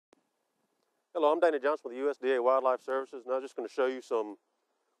Hello, I'm Danny Johnson with the USDA Wildlife Services, and I'm just going to show you some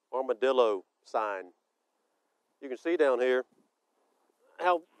armadillo sign. You can see down here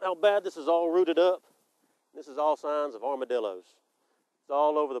how bad this is all rooted up. This is all signs of armadillos. It's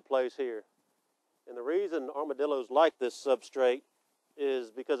all over the place here. And the reason armadillos like this substrate is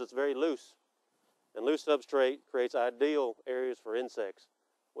because it's very loose. And loose substrate creates ideal areas for insects,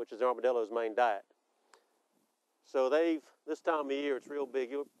 which is the armadillo's main diet. So this time of year, it's real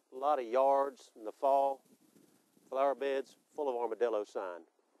big. A lot of yards in the fall, flower beds full of armadillo sign.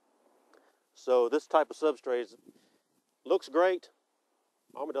 So this type of substrate looks great.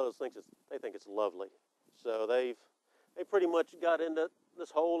 Armadillos think it's lovely. So they pretty much got into this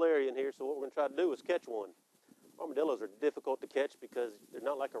whole area in here. So what we're going to try to do is catch one. Armadillos are difficult to catch because they're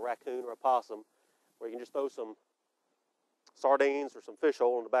not like a raccoon or a possum, where you can just throw some sardines or some fish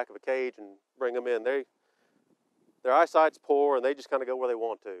oil in the back of a cage and bring them in. Their eyesight's poor, and they just kind of go where they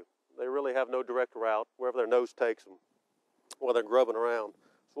want to. They really have no direct route, wherever their nose takes them, while they're grubbing around.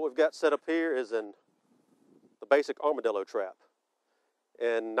 So what we've got set up here is the basic armadillo trap.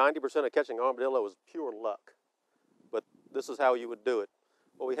 And 90% of catching armadillo is pure luck. But this is how you would do it.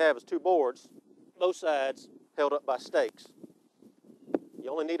 What we have is two boards, both sides held up by stakes.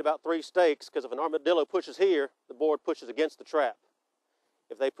 You only need about 3 stakes, because if an armadillo pushes here, the board pushes against the trap.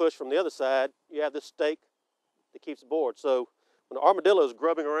 If they push from the other side, you have this stake that keeps the board. So when the armadillo is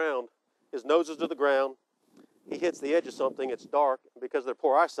grubbing around, his nose is to the ground, he hits the edge of something, it's dark, and because of their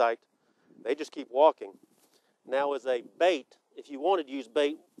poor eyesight, they just keep walking. Now as a bait, if you wanted to use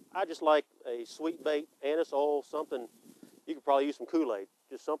bait, I just like a sweet bait, anise oil, something. You could probably use some Kool-Aid,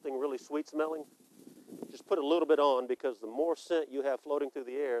 just something really sweet smelling. Just put a little bit on, because the more scent you have floating through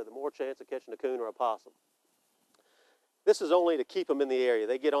the air, the more chance of catching a coon or a possum. This is only to keep them in the area.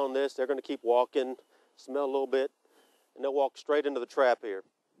 They get on this, they're going to keep walking, smell a little bit, and they'll walk straight into the trap here,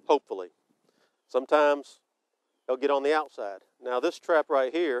 hopefully. Sometimes they'll get on the outside. Now this trap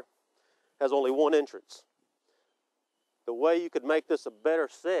right here has only one entrance. The way you could make this a better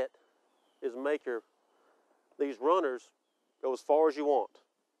set is make these runners go as far as you want.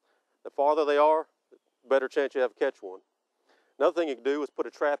 The farther they are, the better chance you have to catch one. Another thing you can do is put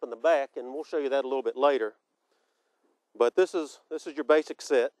a trap in the back, and we'll show you that a little bit later. But this is your basic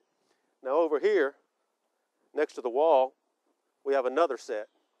set. Now over here, next to the wall, we have another set.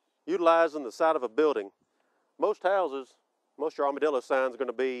 Utilizing the side of a building. Most houses, most of your armadillo signs are going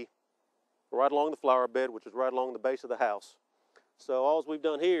to be right along the flower bed, which is right along the base of the house. So all we've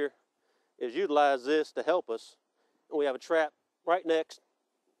done here is utilize this to help us. And we have a trap right next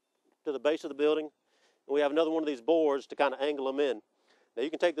to the base of the building. And we have another one of these boards to kind of angle them in. Now you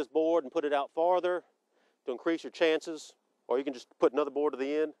can take this board and put it out farther to increase your chances, or you can just put another board to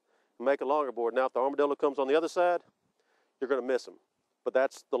the end and make a longer board. Now if the armadillo comes on the other side, you're going to miss them. But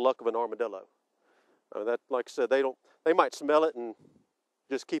that's the luck of an armadillo. That, like I said, they might smell it and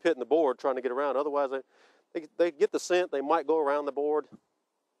just keep hitting the board trying to get around. Otherwise, they get the scent. They might go around the board.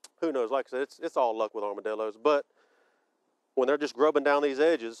 Who knows? Like I said, it's all luck with armadillos. But when they're just grubbing down these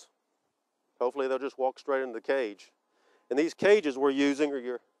edges, hopefully they'll just walk straight into the cage. And these cages we're using are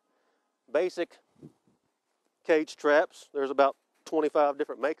your basic cage traps. There's about 25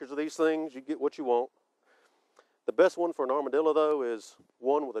 different makers of these things. You get what you want. The best one for an armadillo, though, is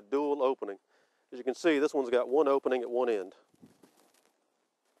one with a dual opening. As you can see, this one's got one opening at one end.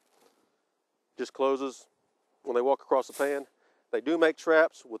 Just closes when they walk across the pan. They do make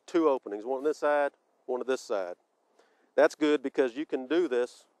traps with 2 openings, one on this side, one on this side. That's good because you can do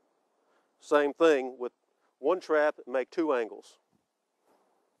this same thing with one trap and make 2 angles.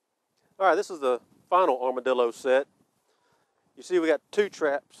 All right, this is the final armadillo set. You see we got 2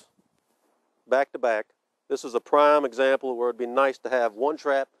 traps back to back. This is a prime example where it'd be nice to have one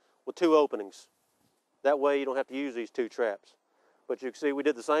trap with 2 openings. That way you don't have to use these 2 traps. But you can see we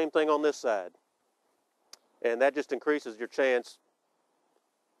did the same thing on this side. And that just increases your chance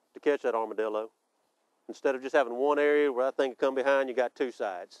to catch that armadillo. Instead of just having one area where that thing can come behind, you got 2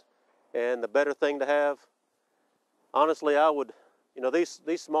 sides. And the better thing to have, honestly,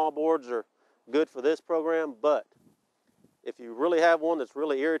 these small boards are good for this program, but if you really have one that's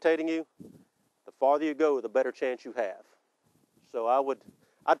really irritating you, the farther you go, the better chance you have. So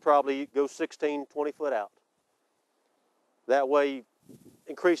I'd probably go 16, 20 foot out. That way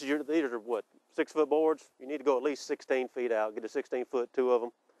increases these are what, 6-foot boards? You need to go at least 16 feet out, get a 16-foot, 2 of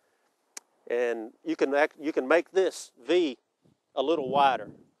them. And you can make this V a little wider.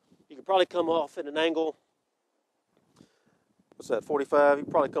 You could probably come off at an angle, what's that, 45? You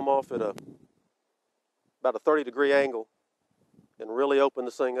can probably come off at about a 30-degree angle and really open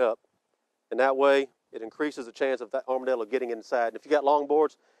this thing up. And that way, it increases the chance of that armadillo getting inside. And if you got long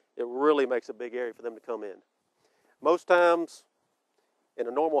boards, it really makes a big area for them to come in. Most times, in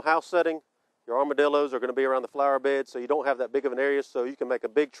a normal house setting, your armadillos are going to be around the flower bed, so you don't have that big of an area, so you can make a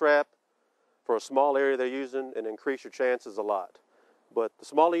big trap for a small area they're using and increase your chances a lot. But the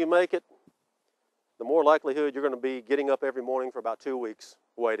smaller you make it, the more likelihood you're going to be getting up every morning for about 2 weeks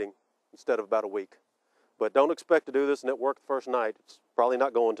waiting instead of about a week. But don't expect to do this and it worked the first night. It's probably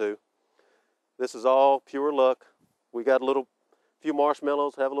not going to. This is all pure luck. We got a few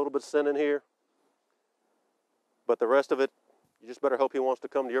marshmallows, have a little bit of sin in here. But the rest of it, you just better hope he wants to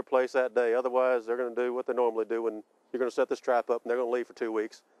come to your place that day. Otherwise, they're going to do what they normally do when you're going to set this trap up and they're going to leave for 2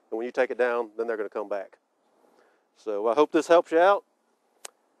 weeks. And when you take it down, then they're going to come back. So I hope this helps you out.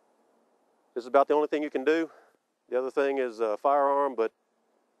 This is about the only thing you can do. The other thing is a firearm, but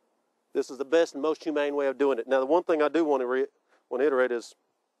this is the best and most humane way of doing it. Now, the one thing I do want to iterate is,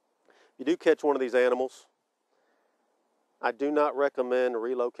 if you do catch one of these animals, I do not recommend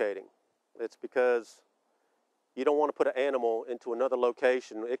relocating. It's because you don't want to put an animal into another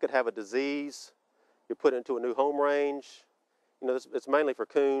location. It could have a disease. You put it into a new home range. You know, it's mainly for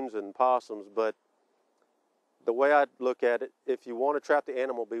coons and possums, but the way I look at it, if you want to trap the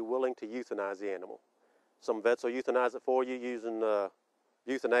animal, be willing to euthanize the animal. Some vets will euthanize it for you using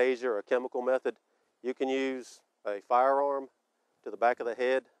euthanasia or a chemical method. You can use a firearm to the back of the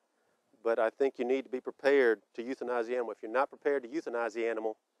head, but I think you need to be prepared to euthanize the animal. If you're not prepared to euthanize the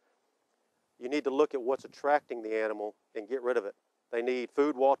animal, you need to look at what's attracting the animal and get rid of it. They need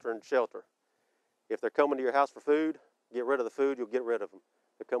food, water, and shelter. If they're coming to your house for food, get rid of the food, you'll get rid of them.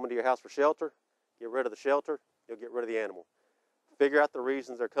 If they're coming to your house for shelter, get rid of the shelter, you'll get rid of the animal. Figure out the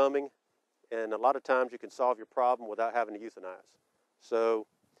reasons they're coming, and a lot of times you can solve your problem without having to euthanize. So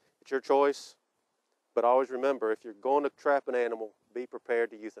it's your choice, but always remember, if you're going to trap an animal, be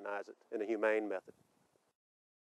prepared to euthanize it in a humane method.